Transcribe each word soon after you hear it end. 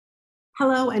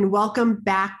Hello and welcome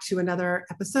back to another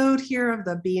episode here of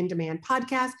the Be in Demand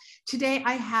podcast. Today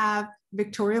I have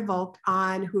Victoria Volk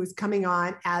on, who is coming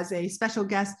on as a special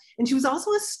guest, and she was also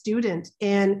a student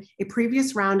in a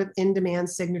previous round of In Demand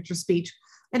Signature Speech.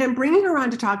 And I'm bringing her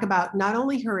on to talk about not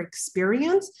only her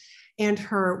experience and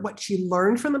what she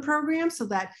learned from the program, so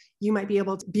that you might be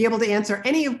able to answer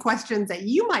any of questions that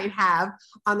you might have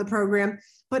on the program,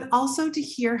 but also to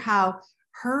hear how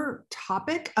her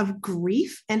topic of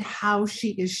grief and how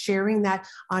she is sharing that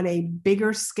on a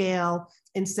bigger scale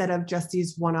instead of just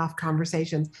these one-off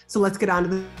conversations. So let's get on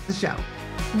to the show.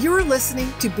 You're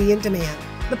listening to Be in Demand,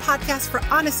 the podcast for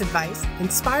honest advice,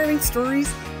 inspiring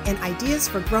stories, and ideas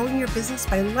for growing your business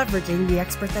by leveraging the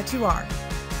expert that you are.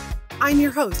 I'm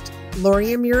your host,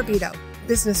 Laurie-Ann,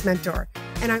 business mentor,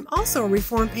 and I'm also a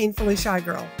reformed painfully shy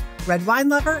girl, red wine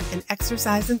lover, and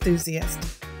exercise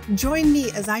enthusiast. Join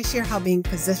me as I share how being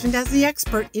positioned as the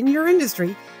expert in your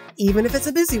industry, even if it's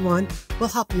a busy one, will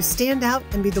help you stand out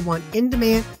and be the one in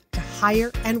demand to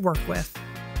hire and work with.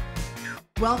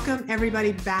 Welcome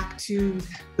everybody back to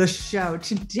the show.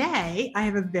 Today, I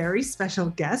have a very special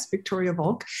guest, Victoria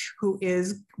Volk, who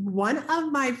is one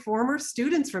of my former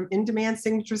students from In Demand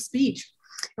Signature Speech.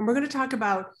 And we're going to talk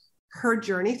about her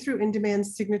journey through In Demand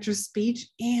Signature Speech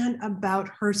and about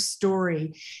her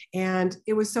story. And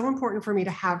it was so important for me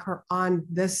to have her on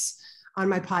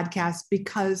my podcast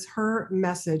because her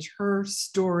message, her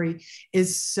story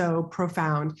is so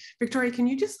profound. Victoria, can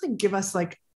you just give us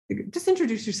just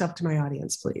introduce yourself to my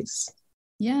audience, please?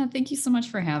 Yeah, thank you so much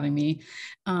for having me.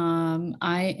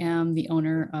 I am the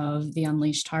owner of The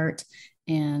Unleashed Heart,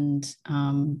 and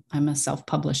I'm a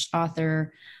self-published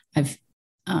author. I've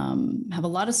have a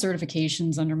lot of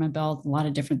certifications under my belt, a lot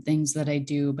of different things that I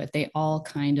do, but they all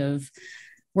kind of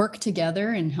work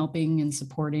together in helping and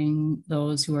supporting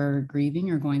those who are grieving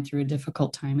or going through a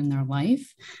difficult time in their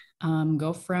life,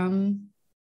 go from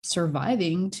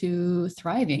surviving to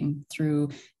thriving through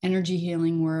energy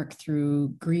healing work, through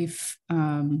grief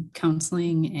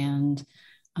counseling, and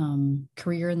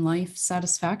career and life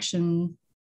satisfaction,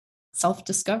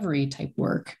 self-discovery type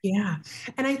work. Yeah.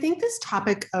 And I think this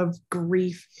topic of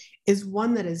grief is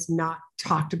one that is not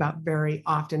talked about very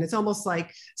often. It's almost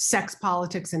like sex,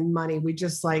 politics, and money. We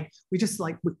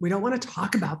don't want to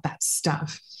talk about that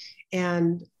stuff.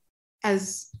 And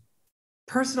as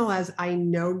personal as I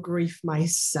know grief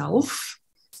myself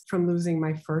from losing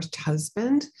my first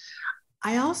husband,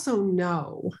 I also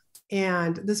know,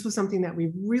 and this was something that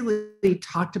we really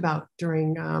talked about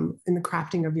during in the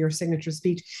crafting of your signature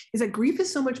speech, is that grief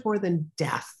is so much more than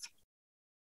death.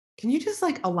 Can you just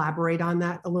elaborate on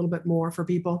that a little bit more for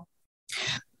people?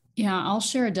 Yeah, I'll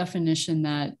share a definition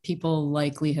that people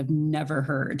likely have never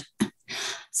heard.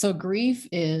 So grief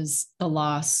is the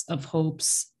loss of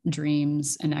hopes,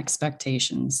 dreams, and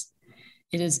expectations.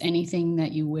 It is anything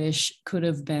that you wish could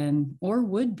have been or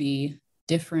would be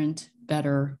different,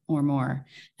 better, or more.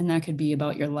 And that could be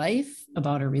about your life,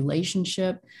 about a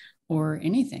relationship, or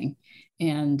anything.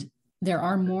 And there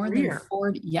are more than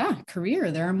 40. Yeah,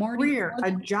 career. There are more. Career,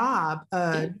 a job,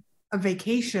 a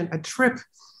vacation, a trip.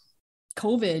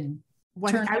 COVID.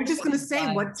 I was just going to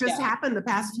say what just happened the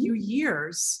past few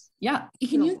years. Yeah.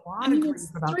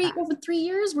 It's over 3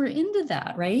 years we're into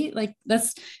that, right?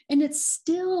 And it's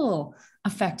still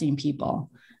affecting people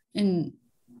in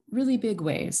really big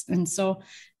ways. And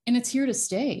it's here to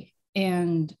stay.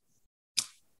 And,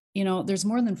 there's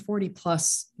more than 40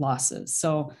 plus losses.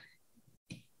 So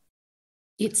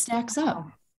it stacks up.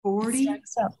 40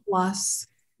 plus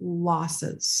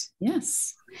losses.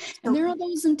 Yes. And there are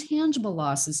those intangible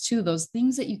losses too, those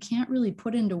things that you can't really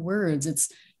put into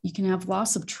words. You can have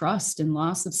loss of trust and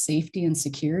loss of safety and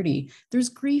security. There's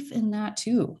grief in that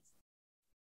too.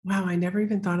 Wow. I never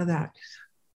even thought of that.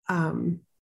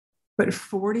 But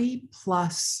 40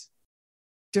 plus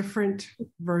different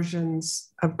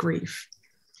versions of grief,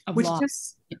 of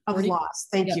loss.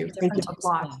 Thank you. Of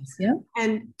loss. Yeah.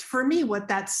 And for me, what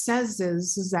that says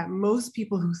is that most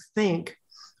people who think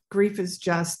grief is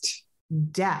just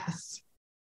death,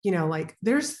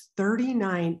 there's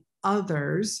 39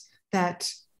 others that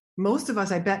most of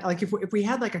us, I bet, if we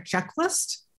had a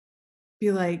checklist,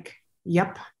 be like,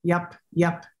 yep.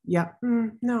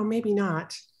 No, maybe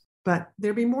not. But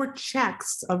there'd be more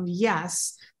checks of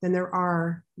yes than there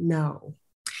are no.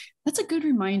 That's a good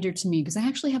reminder to me because I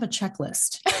actually have a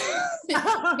checklist.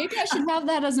 Maybe I should have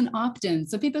that as an opt-in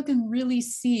so people can really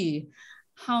see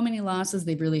how many losses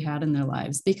they've really had in their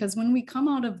lives. Because when we come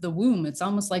out of the womb, it's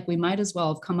almost like we might as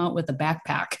well have come out with a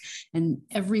backpack, and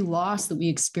every loss that we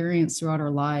experience throughout our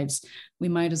lives, we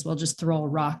might as well just throw a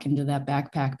rock into that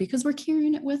backpack because we're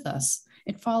carrying it with us.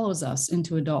 it follows us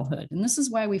into adulthood. And this is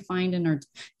why we find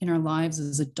in our lives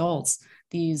as adults,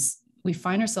 we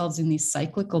find ourselves in these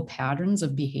cyclical patterns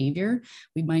of behavior.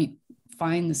 We might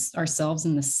find ourselves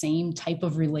in the same type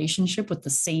of relationship with the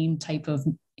same type of,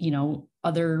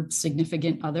 other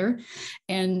significant other.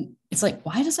 And it's like,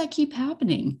 why does that keep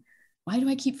happening? Why do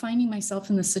I keep finding myself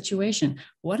in this situation?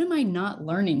 What am I not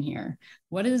learning here?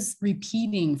 What is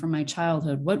repeating from my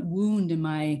childhood? What wound am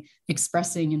I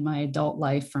expressing in my adult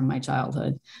life from my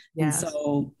childhood? Yes. And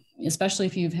so, especially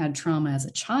if you've had trauma as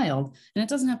a child, and it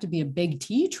doesn't have to be a big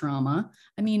T trauma.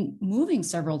 I mean, moving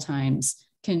several times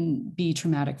can be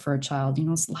traumatic for a child.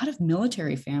 A lot of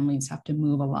military families have to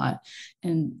move a lot,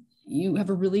 and you have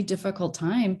a really difficult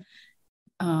time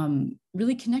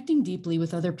really connecting deeply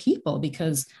with other people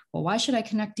because, well, why should I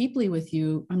connect deeply with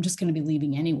you? I'm just going to be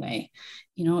leaving anyway.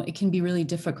 It can be really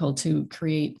difficult to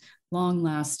create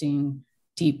long-lasting,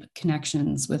 deep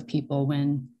connections with people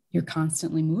when you're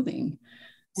constantly moving.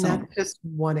 So that's just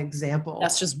one example.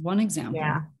 That's just one example.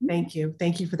 Yeah. Thank you.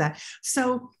 Thank you for that.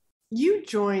 So you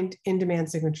joined In-Demand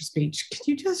Signature Speech. Can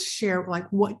you just share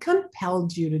what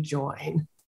compelled you to join?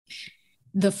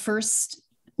 The first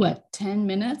 9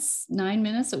 minutes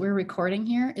that we're recording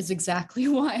here is exactly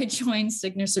why I joined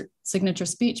Signature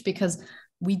Speech, because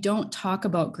we don't talk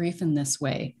about grief in this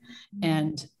way.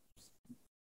 And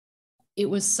it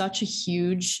was such a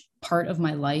huge part of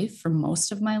my life for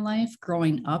most of my life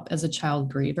growing up as a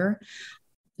child griever.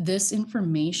 This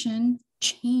information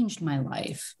changed my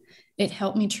life. It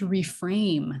helped me to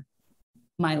reframe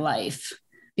my life,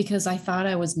 because I thought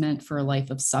I was meant for a life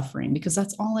of suffering, because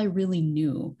that's all I really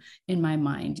knew in my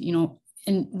mind,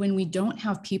 and when we don't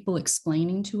have people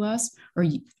explaining to us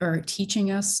or teaching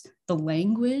us the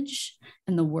language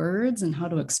and the words and how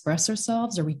to express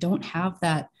ourselves, or we don't have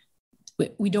that,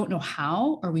 we don't know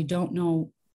how, or we don't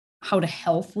know how to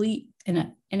healthily,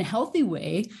 in a healthy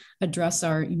way, address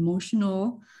our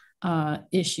emotional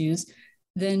issues,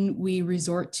 then we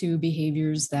resort to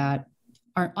behaviors that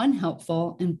are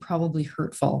unhelpful and probably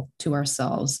hurtful to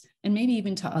ourselves and maybe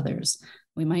even to others.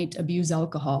 We might abuse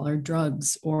alcohol or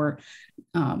drugs or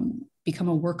become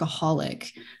a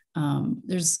workaholic.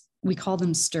 We call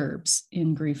them STIRBs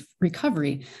in grief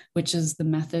recovery, which is the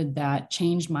method that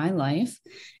changed my life.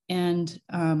 And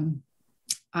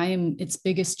I am its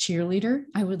biggest cheerleader,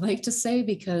 I would like to say,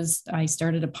 because I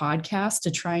started a podcast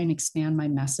to try and expand my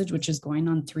message, which is going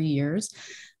on 3 years,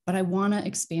 but I want to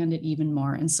expand it even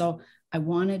more. And so I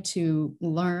wanted to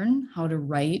learn how to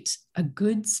write a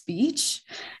good speech,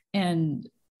 and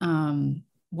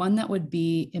one that would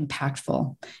be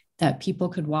impactful, that people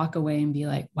could walk away and be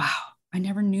like, wow, I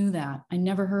never knew that. I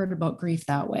never heard about grief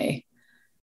that way.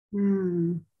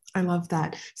 I love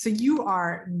that. So you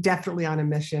are definitely on a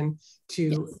mission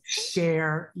to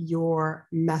share your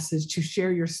message, to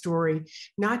share your story,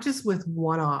 not just with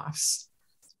one-offs,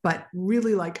 but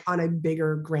really on a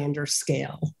bigger, grander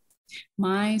scale.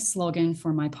 My slogan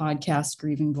for my podcast,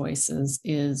 Grieving Voices,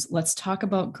 is let's talk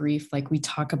about grief like we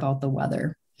talk about the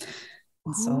weather.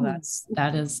 So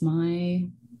that is my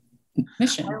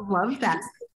mission. I love that.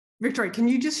 Victoria, can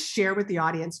you just share with the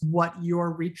audience what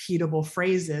your repeatable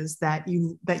phrase is that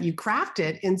you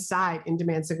crafted inside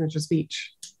In-Demand Signature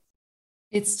Speech?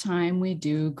 It's time we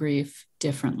do grief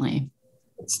differently.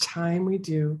 It's time we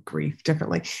do grief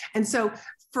differently. And so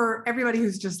for everybody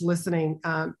who's just listening,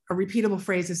 a repeatable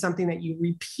phrase is something that you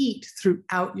repeat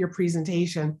throughout your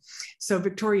presentation. So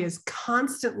Victoria is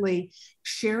constantly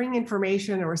sharing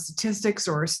information or statistics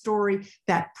or a story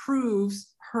that proves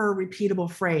her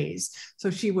repeatable phrase. So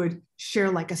she would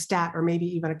share a stat or maybe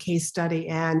even a case study,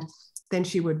 and then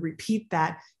she would repeat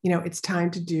that, it's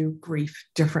time to do grief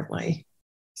differently,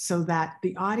 so that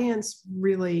the audience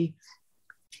really,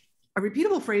 a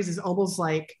repeatable phrase is almost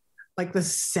like the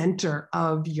center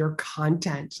of your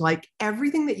content.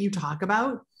 Everything that you talk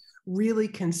about really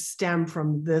can stem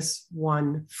from this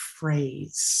one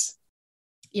phrase.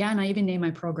 Yeah. And I even named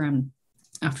my program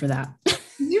after that.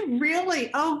 You really?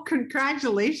 Oh,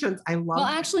 congratulations. I love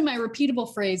that. Actually, my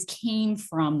repeatable phrase came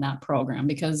from that program,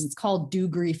 because it's called Do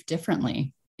Grief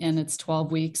Differently, and it's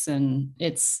 12 weeks. And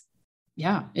it's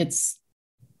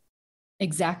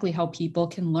exactly how people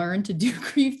can learn to do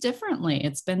grief differently.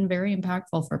 It's been very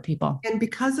impactful for people. And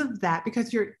because of that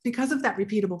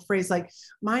repeatable phrase,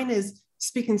 mine is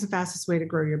speaking's the fastest way to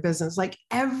grow your business.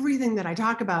 Everything that I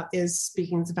talk about is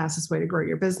speaking's the fastest way to grow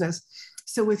your business.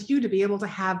 So with you to be able to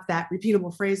have that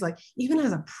repeatable phrase, even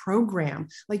as a program,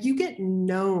 you get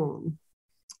known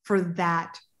for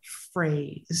that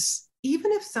phrase.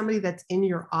 Even if somebody that's in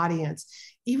your audience,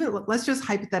 let's just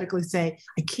hypothetically say,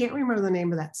 I can't remember the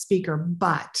name of that speaker,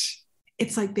 but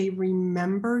it's like they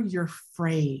remember your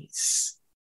phrase.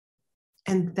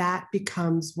 And that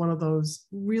becomes one of those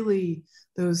really,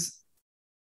 those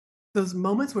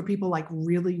moments where people like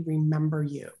really remember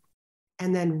you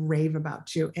and then rave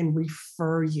about you and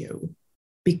refer you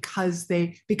because of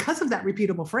that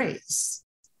repeatable phrase.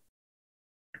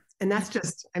 And that's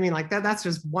just, I mean, like that's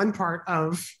just one part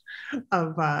of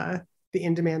the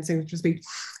in-demand signature speech.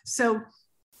 So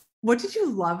what did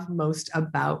you love most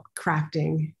about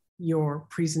crafting your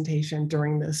presentation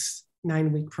during this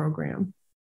 9-week program?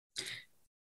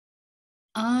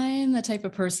 I'm the type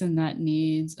of person that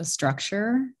needs a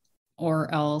structure,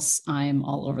 or else I'm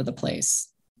all over the place.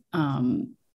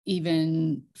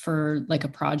 Even for like a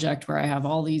project where I have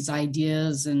all these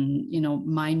ideas and,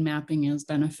 mind mapping is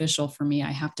beneficial for me.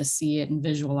 I have to see it and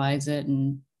visualize it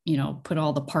and, put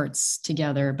all the parts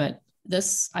together. But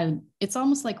it's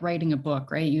almost like writing a book,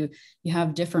 right? You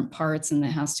have different parts and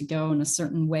it has to go in a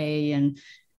certain way, and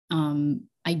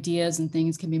ideas and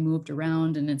things can be moved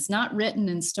around, and it's not written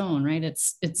in stone, right?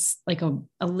 It's like a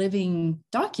living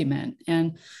document.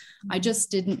 And I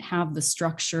just didn't have the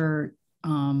structure.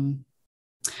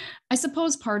 I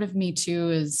suppose part of me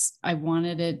too is I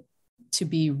wanted it to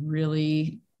be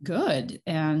really good,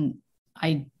 and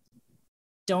I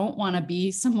don't want to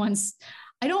be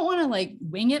I don't want to like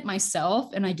wing it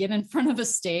myself and I get in front of a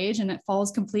stage and it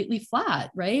falls completely flat,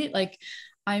 right? Like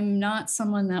I'm not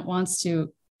someone that wants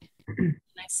to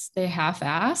stay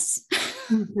half-ass.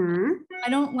 Mm-hmm. I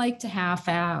don't like to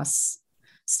half-ass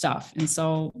stuff. And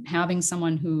so having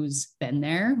someone who's been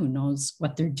there, who knows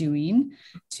what they're doing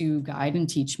to guide and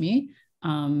teach me,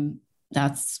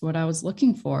 that's what I was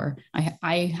looking for.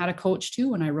 I had a coach too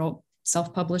when I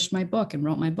self-published my book and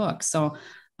wrote my book. So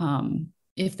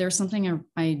if there's something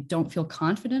I don't feel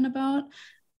confident about,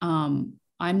 I'm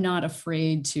not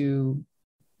afraid to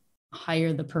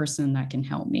hire the person that can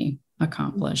help me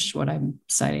accomplish what I'm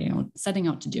setting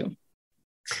out to do.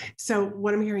 So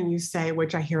what I'm hearing you say,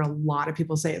 which I hear a lot of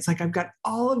people say, it's like, I've got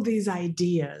all of these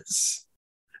ideas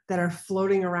that are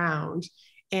floating around.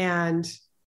 And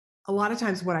a lot of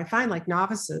times what I find, like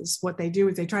novices, what they do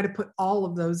is they try to put all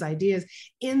of those ideas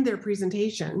in their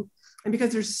presentation. And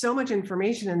because there's so much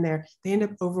information in there, they end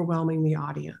up overwhelming the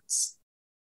audience.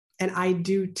 And I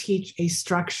do teach a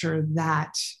structure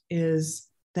that is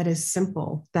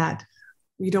simple, that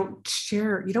you don't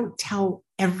tell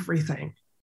everything.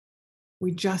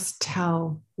 We just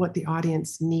tell what the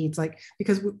audience needs. Like,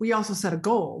 because we also set a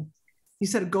goal. You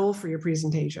set a goal for your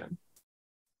presentation.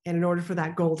 And in order for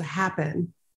that goal to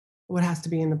happen, what has to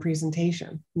be in the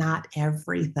presentation? Not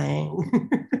everything.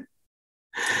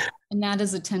 And that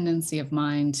is a tendency of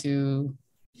mine to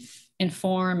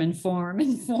inform.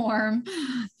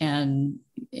 And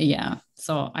yeah,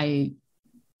 so I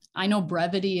know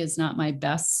brevity is not my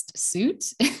best suit.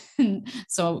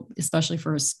 So especially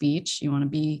for a speech, you want to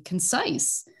be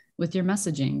concise with your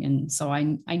messaging. And so I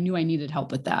knew I needed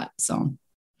help with that. So.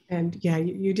 And yeah,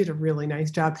 you did a really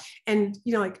nice job. And,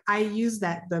 like I use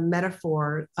the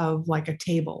metaphor of like a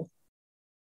table.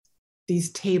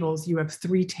 These tables, you have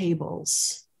 3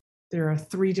 tables. There are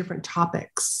 3 different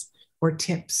topics or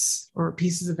tips or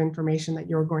pieces of information that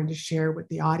you're going to share with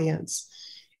the audience.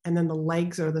 And then the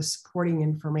legs are the supporting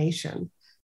information.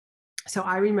 So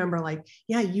I remember like,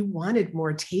 yeah, you wanted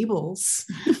more tables.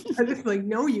 I'm just like,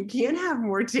 no, you can't have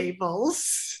more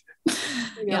tables.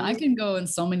 Yeah, I can go in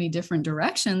so many different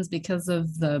directions because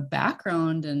of the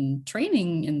background and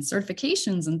training and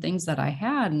certifications and things that I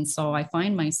had. And so I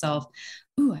find myself,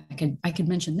 ooh, I could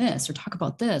mention this or talk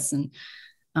about this. And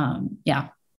yeah,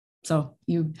 so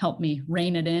you help me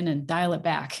rein it in and dial it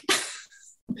back.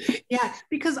 Yeah,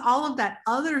 because all of that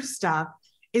other stuff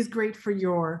is great for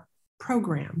your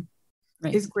program,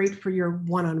 right. Is great for your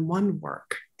one-on-one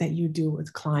work that you do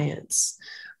with clients.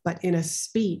 But in a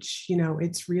speech,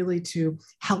 it's really to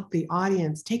help the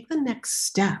audience take the next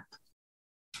step,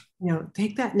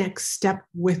 take that next step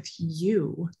with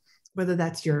you, whether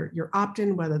that's your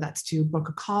opt-in, whether that's to book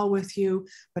a call with you.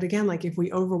 But again, like if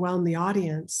we overwhelm the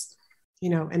audience,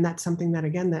 and that's something that,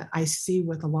 again, that I see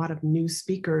with a lot of new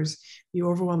speakers, you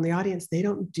overwhelm the audience, they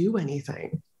don't do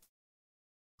anything.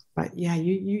 But yeah,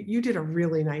 you did a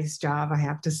really nice job, I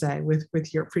have to say,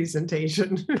 with your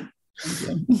presentation.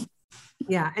 Thank you.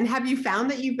 Yeah. And have you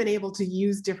found that you've been able to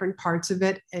use different parts of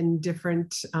it in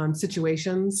different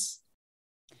situations?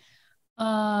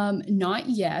 Not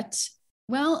yet.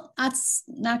 Well, that's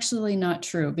actually not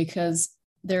true, because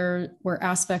there were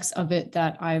aspects of it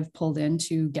that I've pulled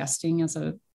into guesting as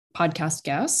a podcast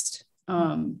guest.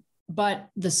 But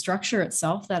the structure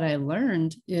itself that I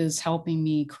learned is helping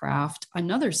me craft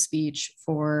another speech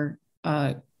for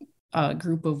a a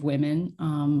group of women.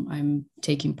 I'm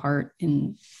taking part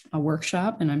in a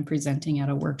workshop and I'm presenting at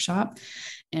a workshop.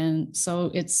 And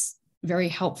so it's very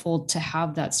helpful to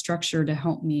have that structure to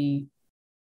help me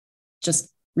just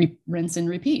rinse and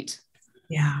repeat.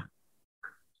 Yeah.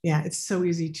 Yeah, it's so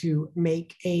easy to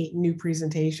make a new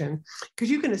presentation because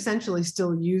you can essentially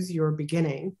still use your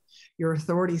beginning, your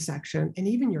authority section, and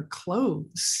even your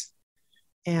close.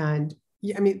 And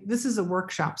I mean, this is a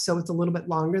workshop, so it's a little bit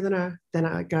longer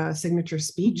than a signature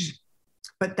speech.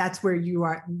 But that's where you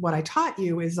are. What I taught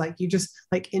you is like you just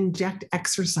like inject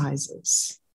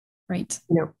exercises, right?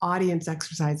 Audience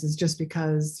exercises, just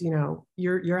because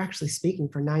you're actually speaking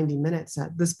for 90 minutes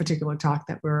at this particular talk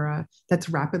that that's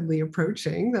rapidly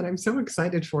approaching. That I'm so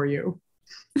excited for you.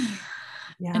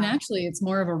 Yeah. And actually, it's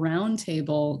more of a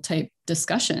roundtable type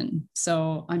discussion.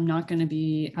 So I'm not going to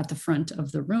be at the front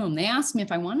of the room. They asked me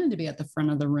if I wanted to be at the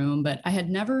front of the room, but I had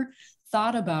never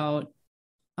thought about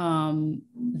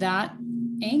that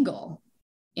angle.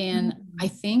 And I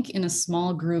think in a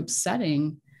small group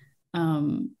setting,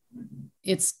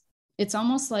 it's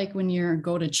almost like when you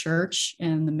go to church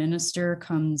and the minister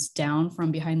comes down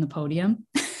from behind the podium,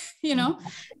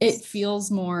 it feels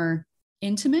more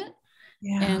intimate.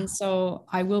 Yeah. And so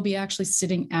I will be actually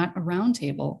sitting at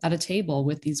a table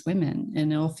with these women,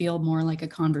 and it'll feel more like a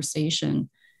conversation.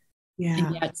 Yeah.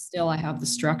 And yet still I have the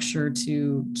structure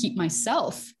to keep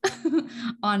myself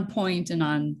on point and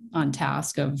on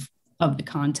task of the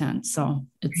content. So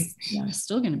it's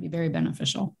still going to be very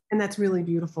beneficial. And that's really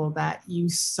beautiful that you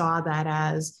saw that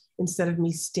as, instead of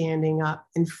me standing up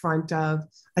in front of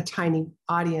a tiny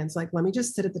audience, like, let me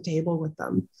just sit at the table with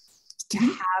them. To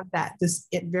have this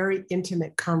very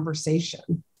intimate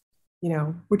conversation,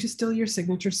 which is still your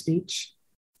signature speech,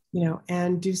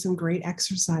 and do some great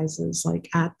exercises like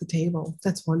at the table.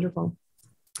 That's wonderful.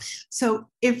 So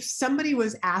if somebody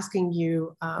was asking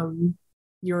you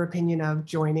your opinion of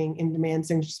joining In Demand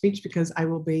Signature Speech, because I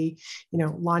will be,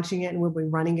 launching it and we'll be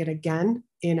running it again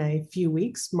in a few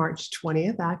weeks, March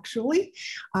 20th, actually,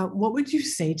 what would you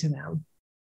say to them?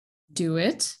 Do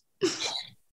it.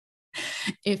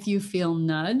 If you feel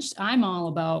nudged, I'm all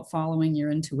about following your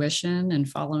intuition and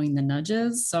following the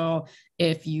nudges. So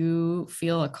if you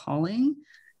feel a calling,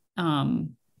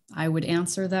 I would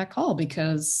answer that call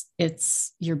because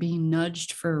you're being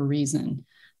nudged for a reason.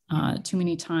 Too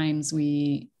many times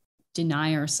we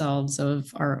deny ourselves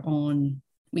of our own,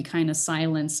 we kind of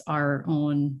silence our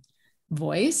own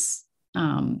voice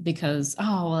because,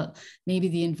 maybe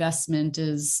the investment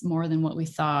is more than what we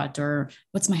thought, or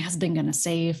what's my husband going to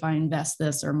say if I invest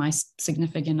this, or my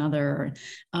significant other,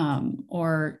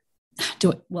 or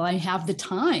will I have the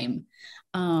time?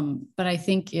 But I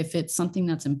think if it's something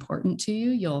that's important to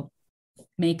you, you'll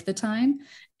make the time.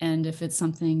 And if it's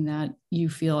something that you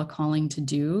feel a calling to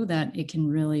do, that it can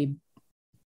really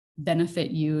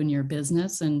benefit you and your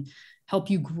business and help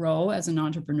you grow as an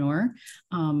entrepreneur,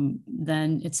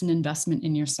 then it's an investment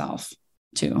in yourself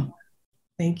too.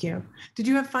 Thank you. Did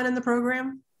you have fun in the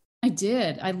program? I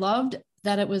did. I loved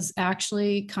that it was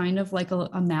actually kind of like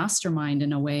a mastermind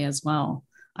in a way as well.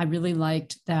 I really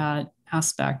liked that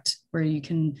aspect where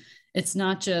it's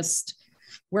not just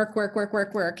work,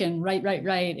 and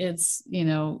write. It's,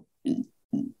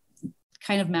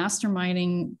 kind of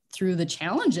masterminding through the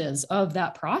challenges of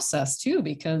that process too,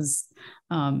 because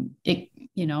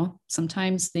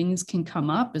sometimes things can come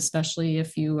up, especially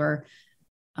if you are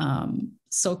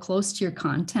so close to your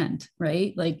content,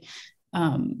 right? Like,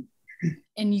 and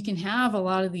you can have a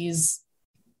lot of these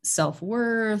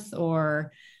self-worth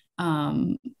or,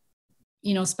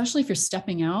 especially if you're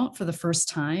stepping out for the first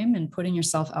time and putting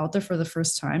yourself out there for the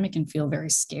first time, it can feel very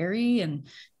scary, and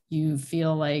you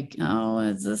feel like,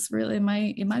 is this really,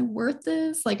 am I worth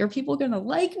this? Like, are people going to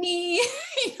like me?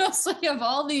 So you have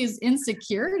all these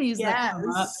insecurities that come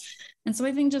up. And so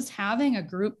I think just having a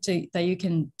group that you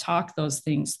can talk those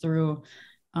things through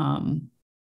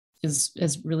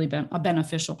is really been a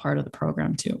beneficial part of the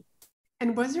program too.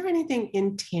 And was there anything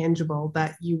intangible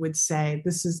that you would say,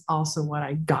 this is also what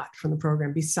I got from the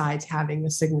program, besides having a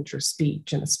signature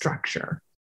speech and a structure?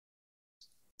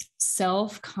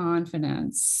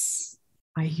 Self-confidence.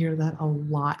 I hear that a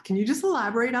lot. Can you just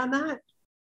elaborate on that?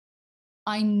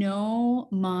 I know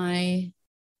my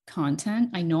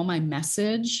content, I know my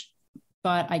message,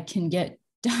 but I can get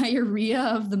diarrhea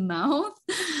of the mouth.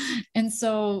 And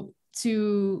so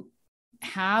to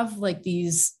have like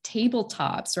these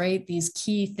tabletops, right? These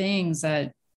key things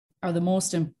that are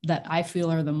that I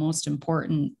feel are the most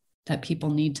important that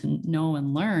people need to know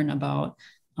and learn about.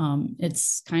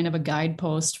 It's kind of a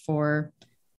guidepost for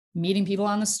meeting people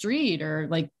on the street, or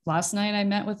like last night I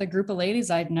met with a group of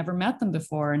ladies. I'd never met them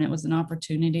before. And it was an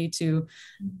opportunity to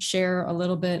share a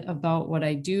little bit about what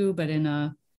I do, but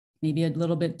in maybe a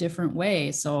little bit different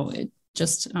way. So it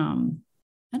just, I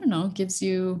don't know, gives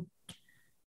you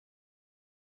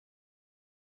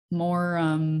more, I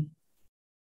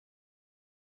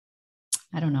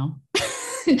don't know,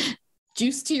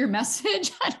 juice to your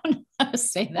message. I don't know how to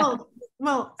say that.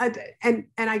 Well, and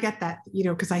I get that,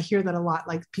 because I hear that a lot,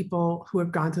 like people who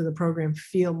have gone through the program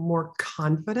feel more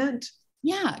confident.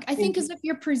 Yeah. I think as if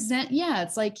you're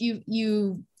it's like you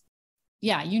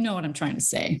know what I'm trying to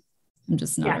say. I'm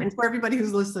just not. Yeah. And for everybody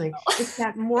who's listening, it's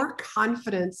that more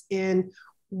confidence in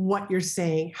what you're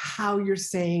saying, how you're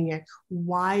saying it,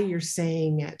 why you're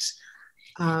saying it.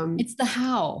 It's the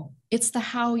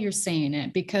how you're saying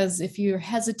it, because if you're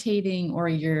hesitating or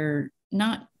you're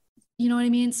not, you know what I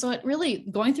mean? So it really,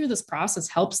 going through this process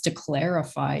helps to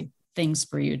clarify things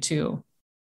for you too.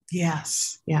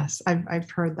 Yes.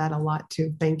 I've heard that a lot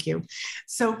too. Thank you.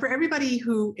 So for everybody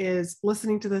who is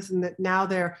listening to this and that now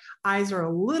their eyes are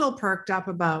a little perked up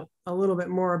about a little bit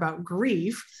more about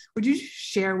grief, would you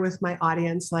share with my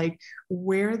audience, like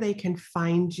where they can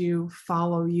find you,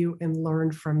 follow you, and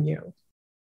learn from you?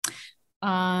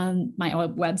 On my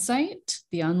website,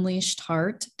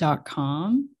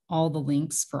 theunleashedheart.com. All the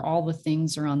links for all the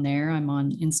things are on there. I'm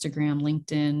on Instagram,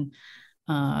 LinkedIn,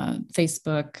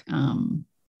 Facebook.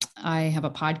 I have a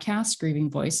podcast,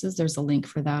 Grieving Voices. There's a link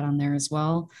for that on there as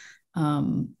well.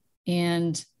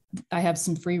 And I have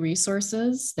some free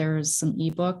resources. There's some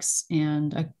eBooks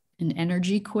and an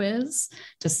energy quiz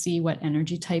to see what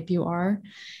energy type you are.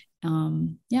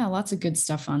 Lots of good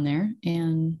stuff on there.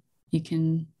 And you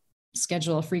can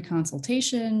schedule a free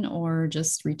consultation or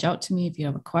just reach out to me if you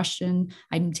have a question.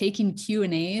 I'm taking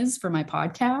Q&As for my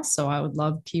podcast, so I would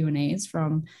love Q&As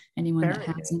from anyone that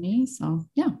has any. So,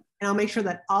 yeah. And I'll make sure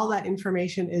that all that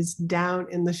information is down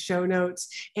in the show notes.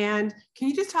 And can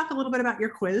you just talk a little bit about your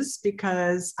quiz?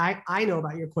 Because I know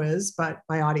about your quiz, but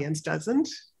my audience doesn't.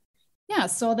 Yeah,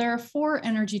 so there are 4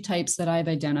 energy types that I've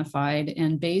identified.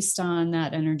 And based on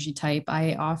that energy type,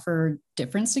 I offer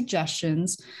different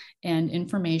suggestions and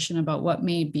information about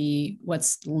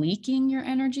what's leaking your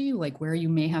energy, like where you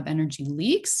may have energy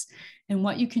leaks, and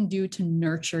what you can do to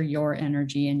nurture your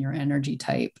energy and your energy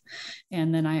type.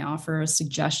 And then I offer a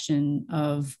suggestion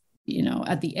of,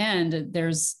 at the end,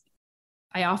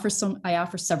 I offer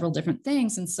several different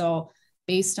things. And so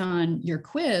based on your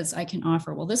quiz, I can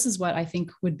offer, well, this is what I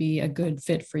think would be a good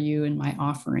fit for you in my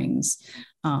offerings.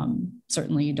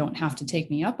 Certainly you don't have to take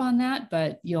me up on that,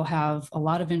 but you'll have a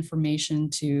lot of information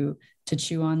to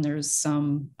chew on. There's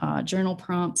some journal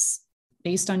prompts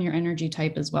based on your energy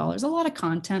type as well. There's a lot of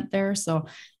content there. So,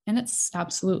 and it's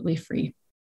absolutely free.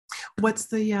 What's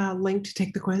the link to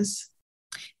take the quiz?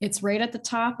 It's right at the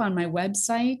top on my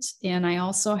website. And I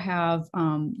also have,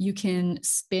 you can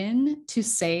spin to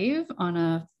save on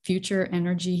a future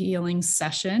energy healing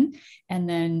session. And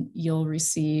then you'll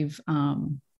receive a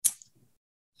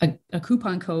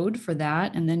coupon code for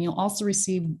that. And then you'll also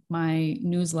receive my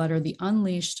newsletter, The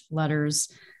Unleashed Letters.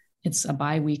 It's a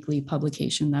bi-weekly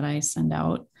publication that I send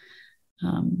out.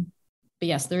 But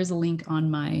yes, there's a link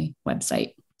on my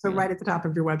website. So right at the top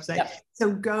of your website. Yep.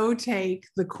 So go take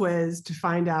the quiz to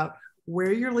find out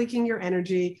where you're leaking your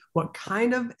energy, what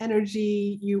kind of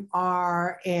energy you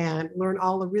are, and learn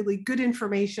all the really good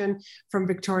information from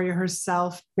Victoria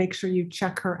herself. Make sure you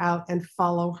check her out and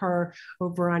follow her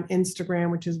over on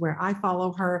Instagram, which is where I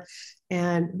follow her.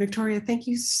 And Victoria, thank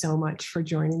you so much for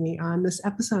joining me on this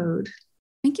episode.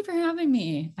 Thank you for having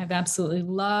me. I've absolutely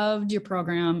loved your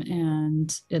program,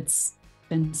 and it's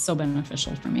been so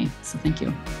beneficial for me. So thank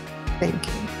you. Thank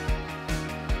you.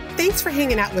 Thanks for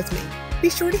hanging out with me. Be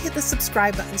sure to hit the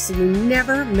subscribe button so you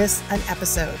never miss an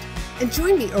episode. And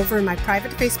join me over in my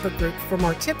private Facebook group for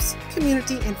more tips,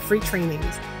 community, and free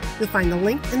trainings. You'll find the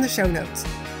link in the show notes.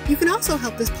 You can also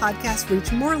help this podcast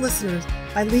reach more listeners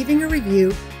by leaving a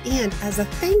review. And as a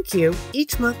thank you,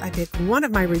 each month I pick one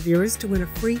of my reviewers to win a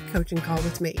free coaching call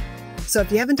with me. So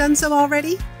if you haven't done so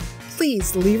already,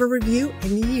 please leave a review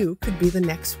and you could be the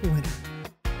next winner.